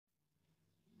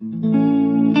The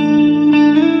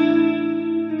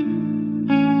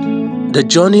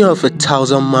journey of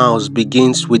 1,000 miles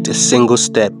begins with a single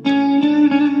step.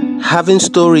 Having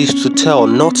stories to tell,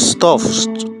 not stuff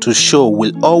to show,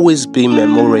 will always be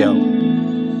memorial.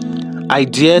 I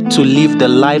dared to live the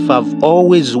life I've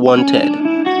always wanted,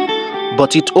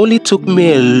 but it only took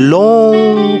me a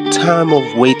long time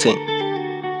of waiting.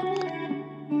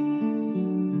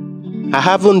 I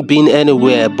haven't been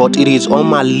anywhere, but it is on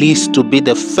my list to be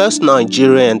the first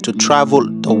Nigerian to travel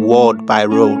the world by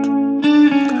road.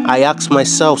 I asked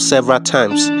myself several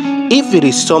times if it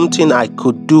is something I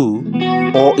could do,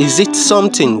 or is it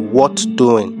something worth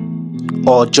doing,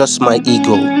 or just my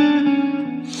ego?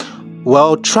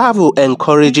 Well, travel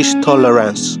encourages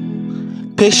tolerance,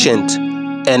 patience,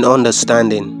 and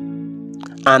understanding,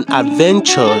 and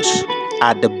adventures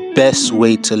are the best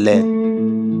way to learn.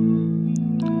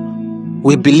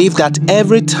 We believe that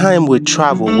every time we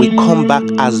travel, we come back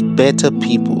as better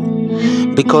people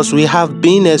because we have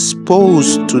been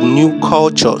exposed to new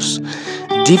cultures,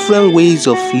 different ways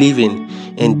of living,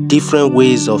 and different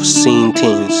ways of seeing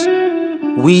things.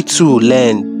 We too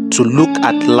learn to look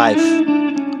at life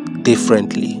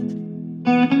differently.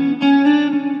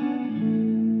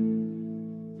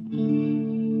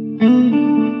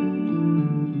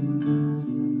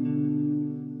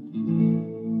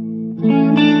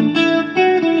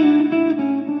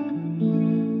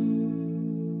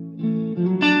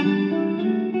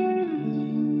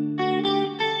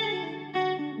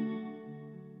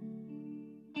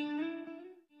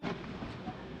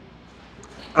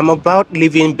 I'm about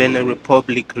leaving Benin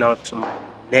Republic now to my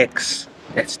next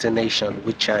destination,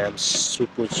 which I am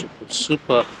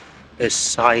super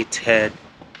excited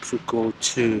to go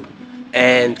to.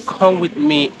 And come with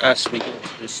me as we go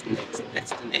to this next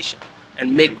destination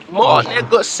and make more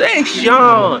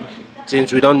negotiation,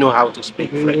 since we don't know how to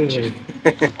speak French.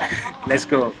 Let's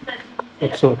go.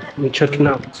 So we're checking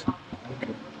out.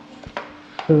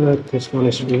 This one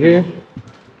is here.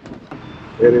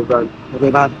 Very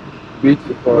bad.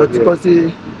 Beautiful. But because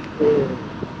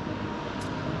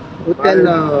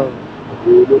hotel,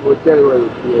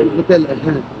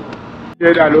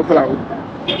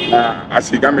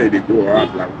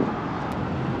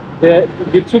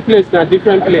 The two places are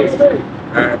different places.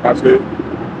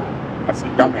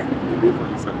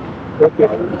 Okay,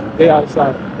 they are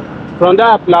outside. From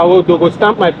that Plao, they go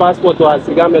stamp my passport to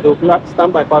Asigame, they go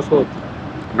stamp my passport.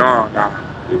 No,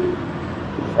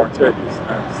 frontier is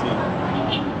passport.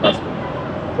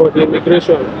 For the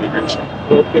immigration.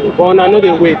 Okay, but I know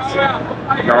they wait.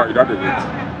 No, you don't wait.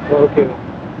 Okay.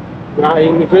 Now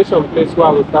immigration place where I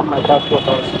will stamp my passport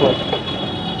on spot.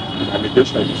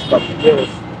 Immigration is stop. Yes.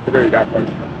 You know that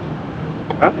country.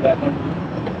 Huh?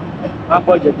 How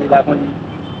budget is that money?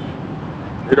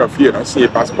 You don't fear, don't see a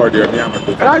passport there.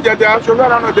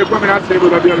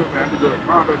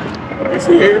 You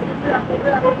see,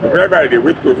 wherever they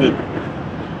wait to him,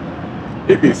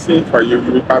 if they see for you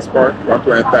your passport, you want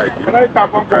to enter again.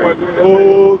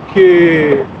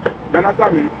 Okay.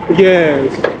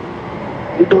 Yes.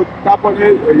 You go tap on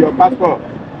your passport.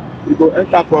 You go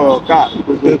enter for car.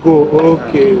 They go.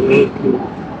 Okay.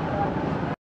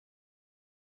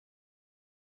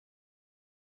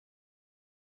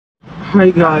 Hi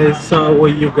guys, what are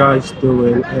you guys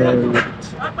doing? And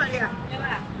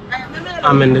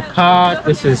I'm in the car.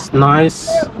 This is nice.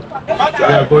 We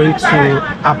are going to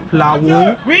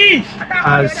Aplawo,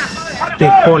 as they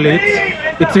call it.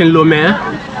 It's in Lomé,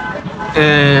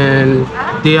 and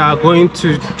they are going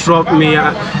to drop me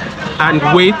and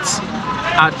wait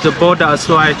at the border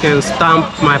so I can stamp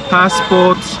my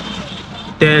passport.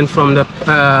 Then from the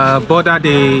border,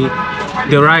 the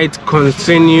ride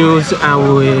continues,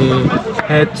 and we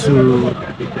head to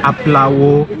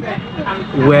Aplawo,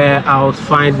 where I'll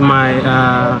find my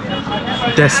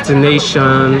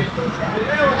destination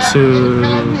to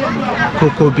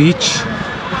Coco Beach,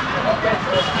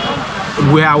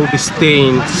 where I will be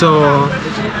staying. So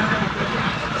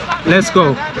let's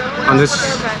go on this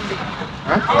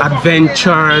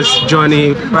adventurous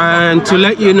journey. And to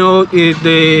let you know,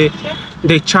 they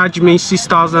charge me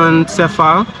 6,000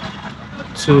 CFA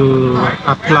to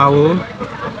Aplawo.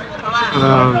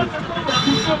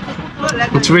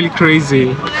 It's really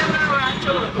crazy,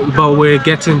 but we're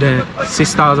getting there.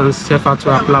 6,000 CFA to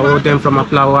Aplawo. Then from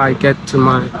Aplawo I get to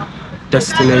my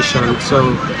destination.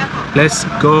 So let's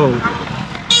go.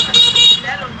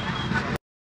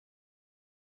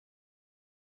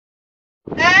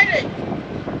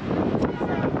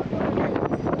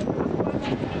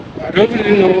 I don't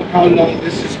really know how long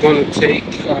this is going to take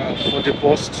for the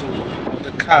bus to, or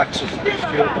the car to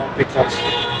fill up, because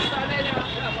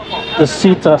The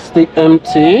seats are still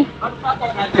empty,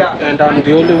 and I'm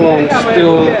the only one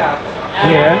still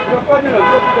here.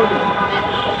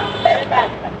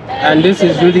 And this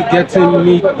is really getting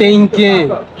me thinking,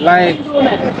 like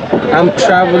I'm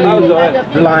traveling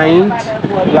blind,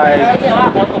 like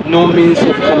no means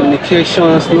of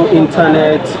communications, no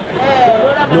internet,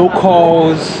 no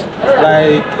calls,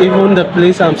 like even the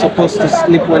place I'm supposed to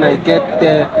sleep when I get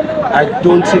there, I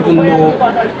don't even know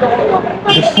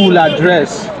the full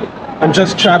address. I'm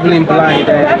just traveling blind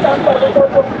and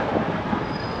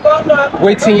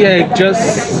waiting here,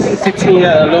 just sitting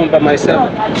here alone by myself,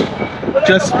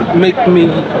 just make me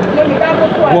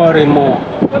worry more.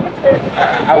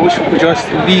 I wish we could just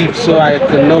leave so I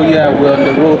could know, yeah, we're on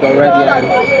the road already, and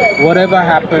whatever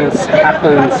happens,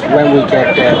 happens when we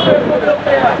get there.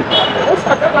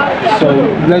 So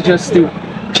let's just still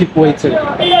keep waiting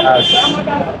as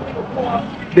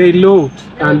they load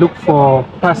and look for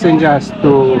passengers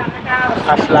to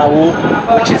Aflawo,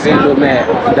 which is in Lomé,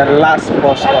 the last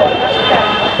bus stop.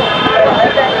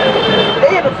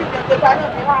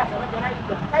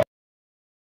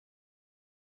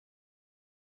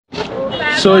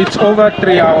 So it's over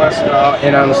 3 hours now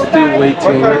and I'm still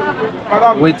waiting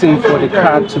for the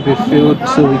car to be filled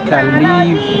so we can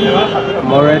leave.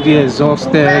 I'm already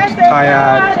exhausted,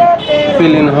 tired,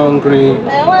 feeling hungry.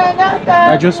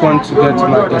 I just want to get to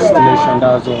my destination,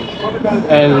 that's all.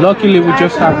 And luckily we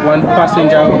just have one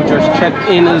passenger who just checked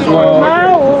in as well.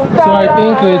 So I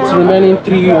think it's remaining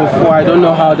 3 or 4. I don't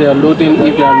know how they are loading,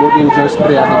 if they are loading just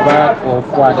 3 at the back or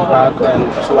 4 at the back and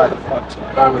 2 at the front.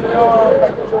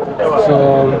 So,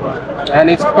 and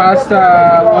it's past,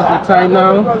 what's the time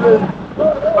now?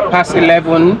 Past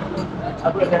 11.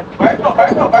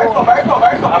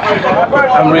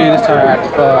 I'm really tired,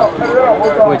 but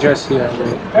we're just here.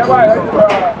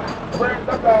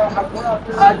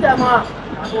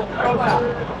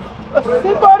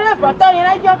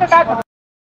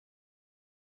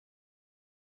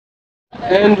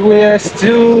 And we are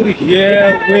still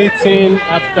here waiting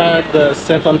after the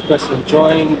second person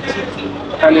joined,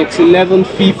 and it's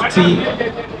 11:50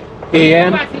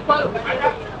 a.m.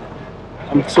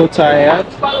 I'm so tired.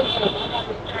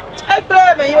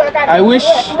 I wish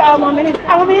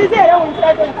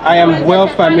I am well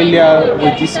familiar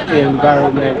with this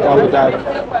environment. I would have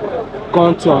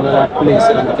gone to another place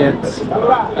and get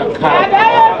a cab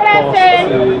or bus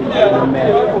to Lomé.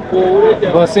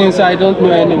 But since I don't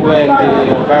know anywhere in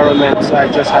the environment, so I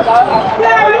just have to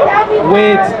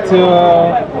wait till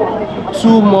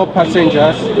 2 more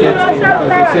passengers get in, because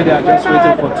they say they are just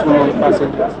waiting for 2 more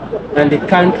passengers and they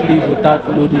can't leave without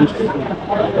loading food.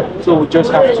 So we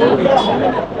just have to wait.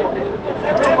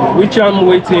 Which I'm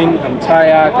waiting, I'm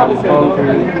tired, I'm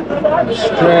hungry, I'm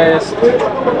stressed.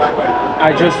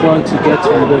 I just want to get to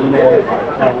Lomé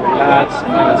and relax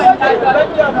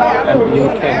and be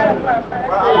okay.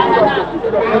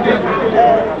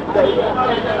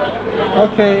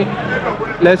 Okay,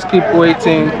 let's keep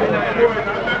waiting.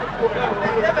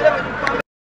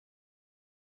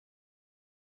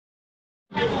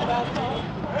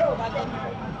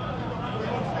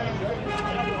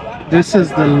 This is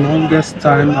the longest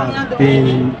time I've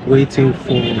been waiting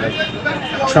for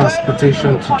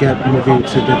transportation to get moving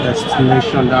to the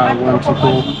destination that I want to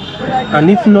go. And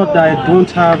if not that I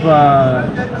don't have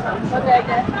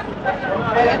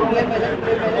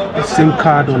a SIM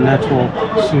card or network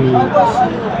to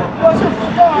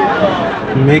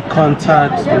make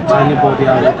contact with anybody,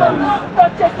 I would have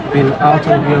been out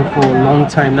of here for a long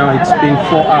time now. It's been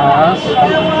 4 hours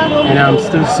and I'm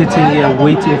still sitting here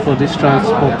waiting for this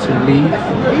transport to leave,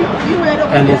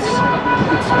 and it's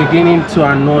beginning to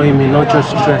annoy me, not just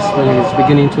stress me, it's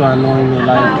beginning to annoy me.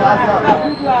 Like,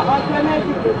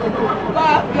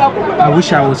 I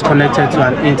wish I was connected to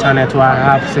an internet where I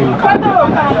have SIM card, and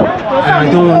I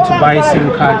don't want to buy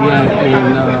SIM card here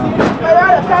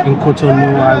in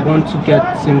Cotonou. I want to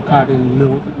get SIM card in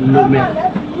Lomé.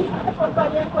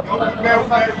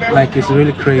 Like, it's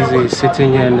really crazy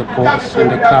sitting here in the bus, in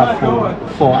the car for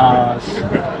 4 hours,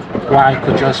 where I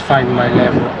could just find my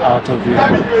level out of here,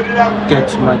 get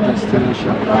to my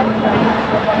destination.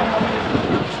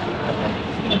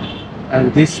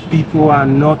 And these people are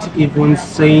not even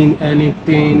saying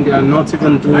anything, they are not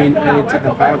even doing anything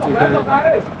about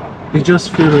it. They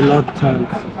just feel reluctant,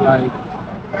 like,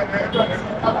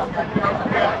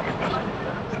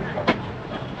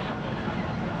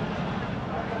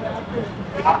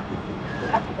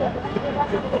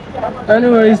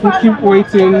 anyways, we keep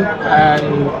waiting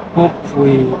and hope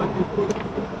we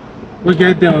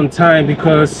get there on time,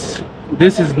 because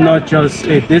this is not just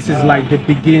it. This is like the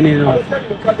beginning of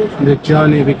the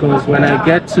journey, because when I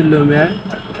get to Lome,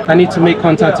 I need to make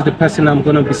contact with the person I'm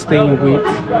going to be staying with,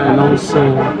 and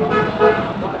also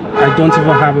I don't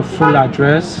even have a full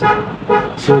address.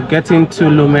 So getting to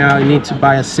Lome, I need to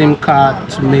buy a SIM card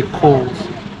to make calls.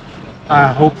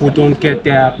 I hope we don't get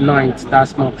there at night.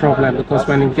 That's my problem, because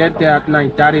when we get there at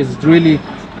night, that is really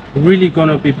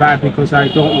gonna be bad, because I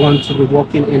don't want to be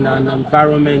working in an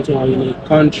environment or in a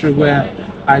country where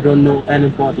I don't know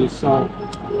anybody. So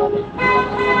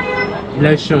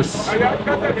let's just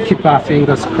keep our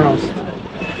fingers crossed.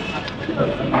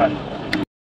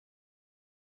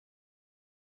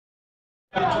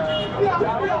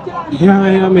 Here I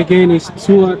am again. It's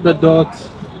 2 at the dot.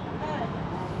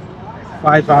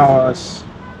 5 hours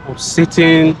of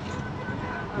sitting,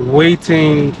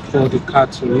 waiting for the car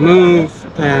to move,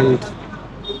 and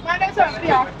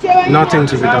nothing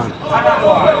to be done.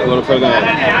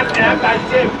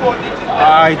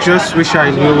 I just wish I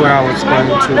knew where I was going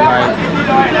to. Like,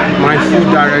 my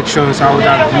food directions, I would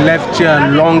have left here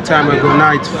a long time ago.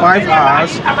 Now it's 5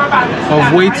 hours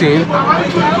of waiting,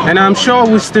 and I'm sure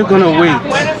we're still gonna wait.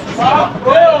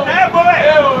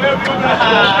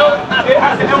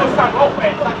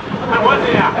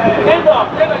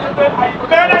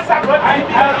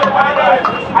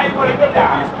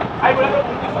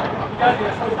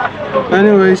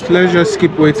 Anyways, let's just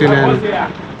keep waiting and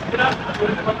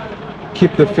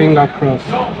keep the finger crossed.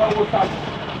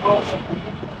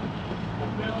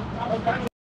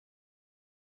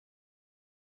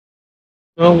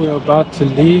 Now we're about to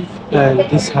leave, and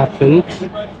this happened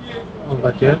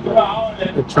over there.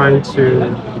 We're trying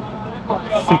to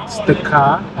fix the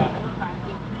car.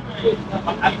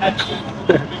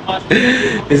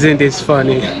 Isn't this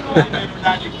funny?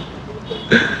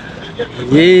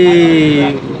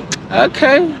 Yay!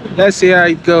 Okay, let's see how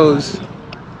it goes.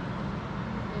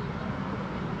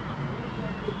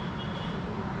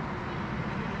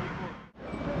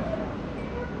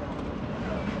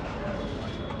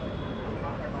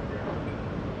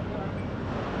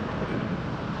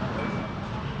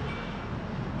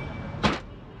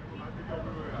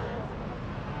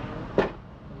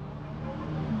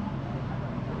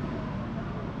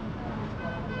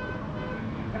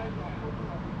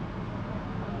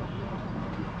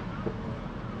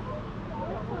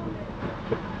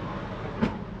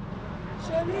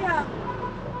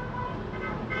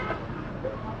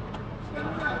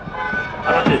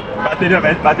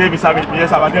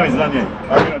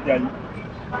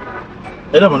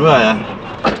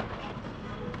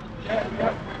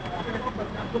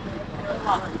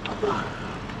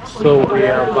 So we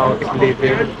are about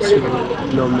leaving to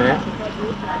Lome.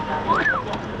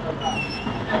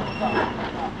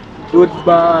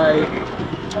 Goodbye,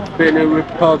 Benin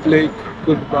Republic.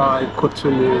 Goodbye,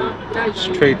 Cotonou.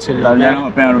 Straight to Lome.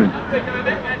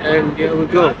 And here we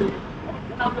go.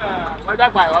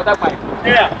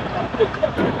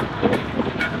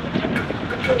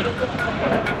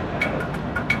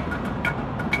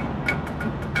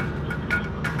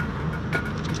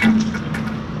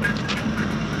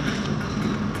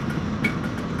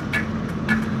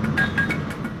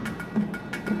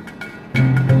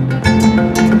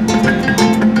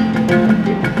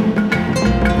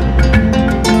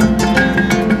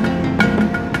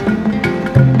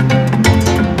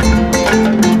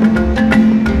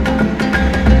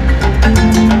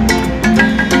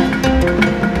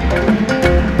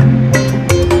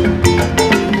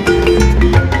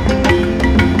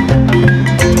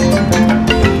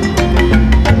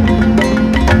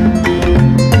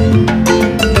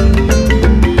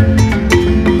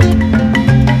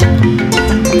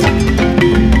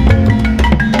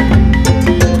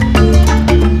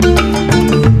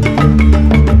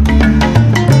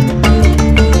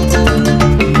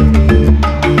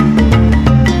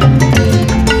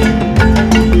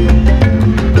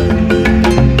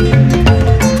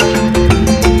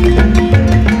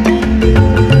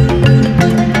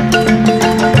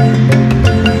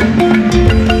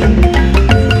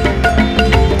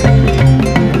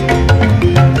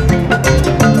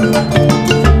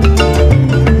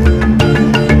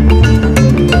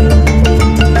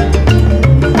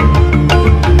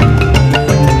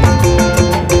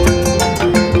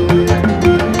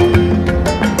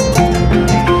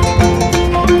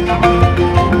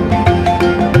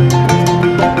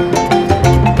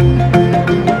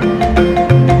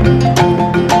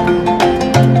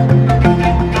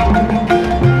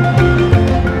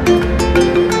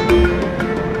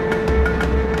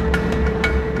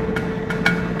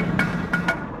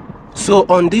 So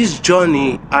on this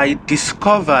journey, I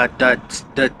discovered that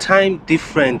the time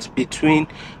difference between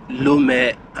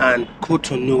Lome and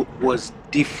Cotonou was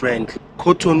different.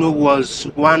 Cotonou was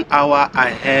 1 hour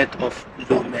ahead of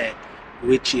Lome,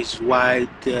 which is why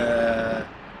the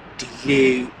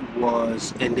delay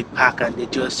was in the park, and they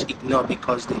just ignore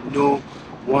because they know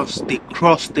once they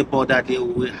cross the border they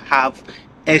will have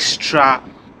extra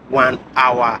 1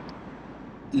 hour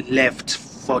left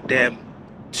for them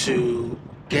to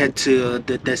get to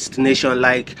the destination.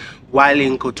 Like while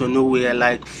in Cotonou we are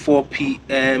like 4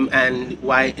 p.m. and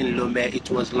while in Lome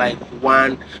it was like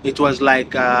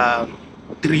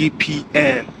 3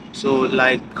 p.m. So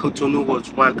like Cotonou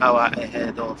was 1 hour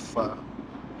ahead of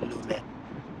Lome.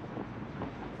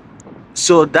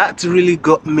 So that really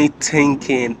got me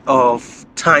thinking of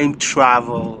time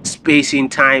travel, space in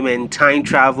time and time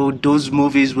travel, those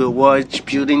movies we watch,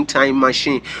 building time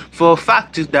machine. For a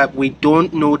fact is that we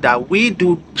don't know that we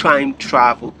do time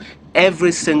travel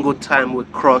every single time we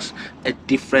cross a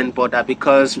different border,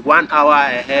 because 1 hour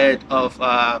ahead of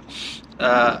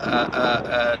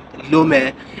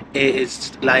Lome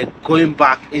is like going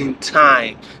back in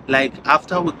time. Like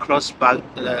after we cross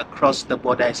the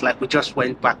border, it's like we just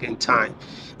went back in time.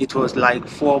 It was like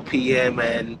 4 p.m.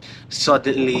 and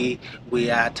suddenly we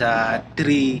at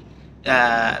 3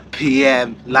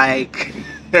 p.m. Like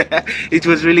it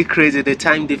was really crazy. The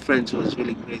time difference was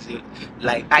really crazy.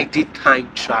 Like I did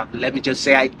time travel. Let me just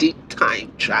say I did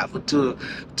time travel to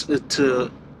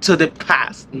the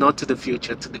past, not to the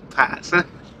future, to the past.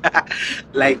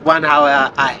 Like 1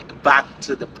 hour I back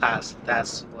to the past.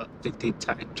 That's what we did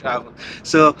time travel.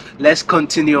 So let's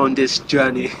continue on this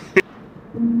journey.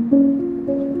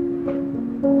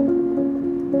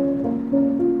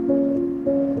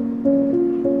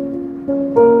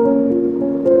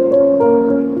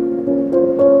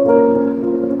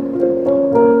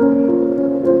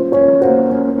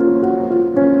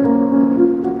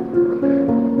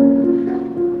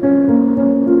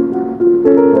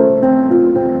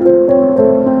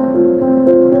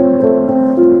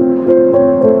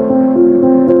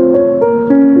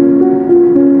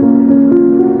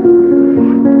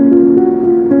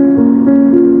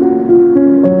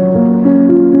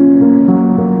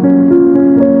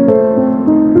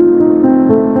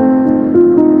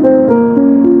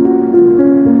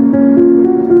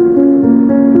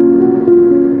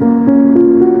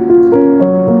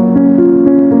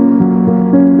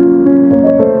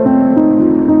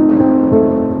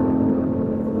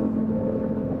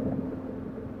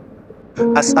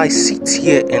 As I sit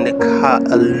here in the car,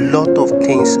 a lot of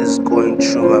things is going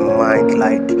through my mind.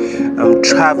 Like I'm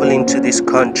traveling to this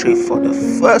country for the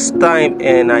first time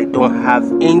and I don't have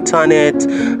internet,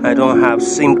 I don't have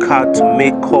SIM card to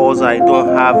make calls, I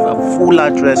don't have a full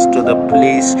address to the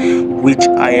place which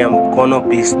I am gonna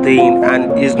be staying,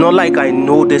 and it's not like I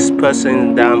know this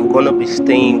person that I'm gonna be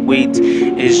staying with.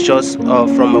 It's just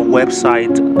from a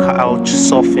website, couch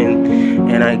surfing,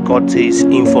 and I got his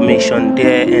information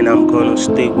there and I'm gonna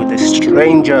stay with a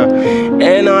stranger.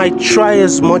 And I try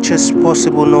as much as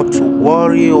possible not to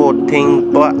worry or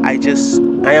think, but I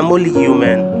am only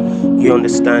human, you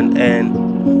understand.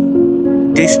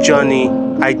 And this journey,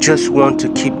 I just want to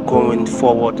keep going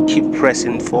forward, keep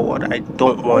pressing forward. I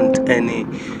don't want any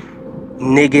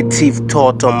negative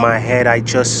thought on my head. I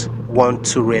just want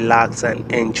to relax and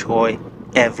enjoy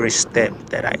every step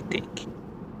that I take.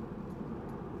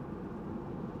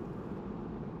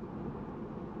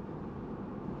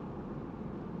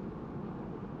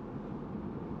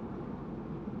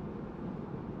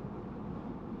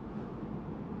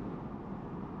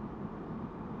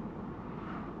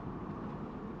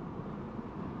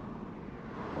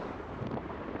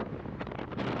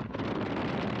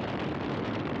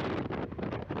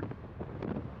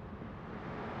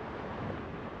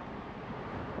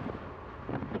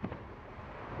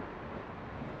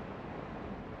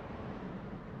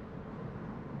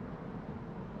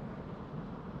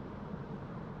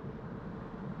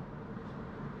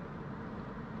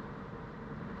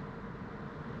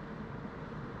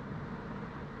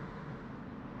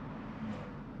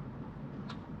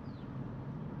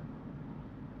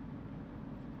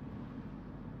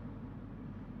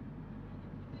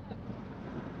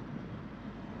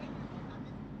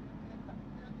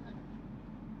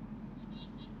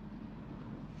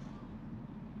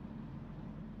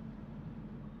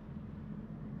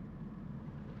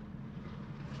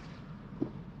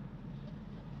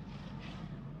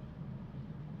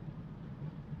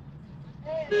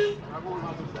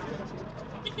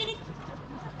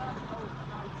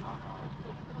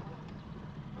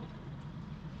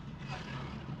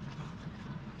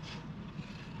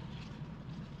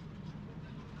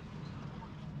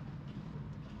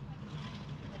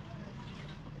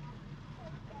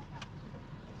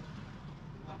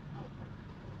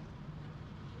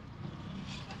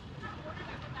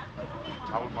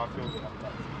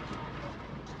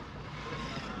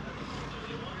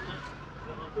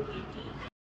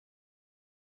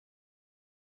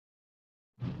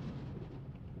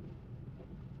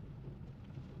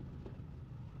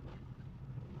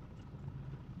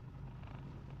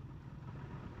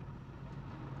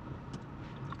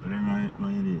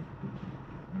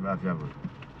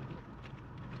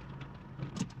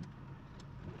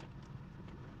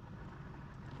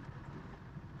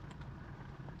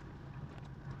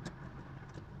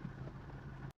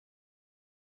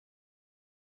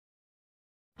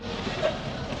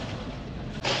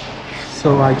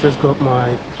 So I just got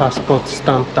my passport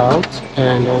stamped out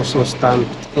and also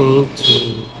stamped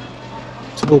into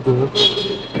Togo.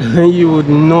 You would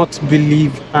not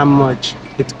believe how much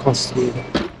it cost me.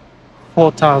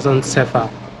 4,000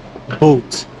 sefa,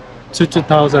 both,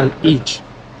 2,000 each.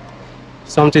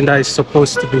 Something that is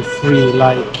supposed to be free,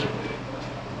 like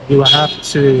you have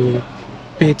to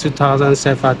pay 2,000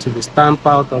 sefa to be stamped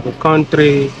out of the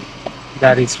country.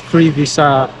 That is free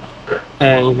visa,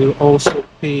 and you also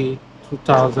pay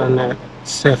 2,000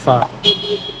 sefa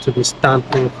to be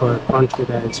stamped in for a country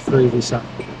that is free visa.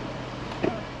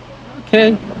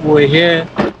 Okay, we're here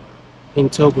in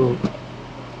Togo,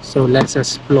 so let's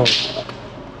explore.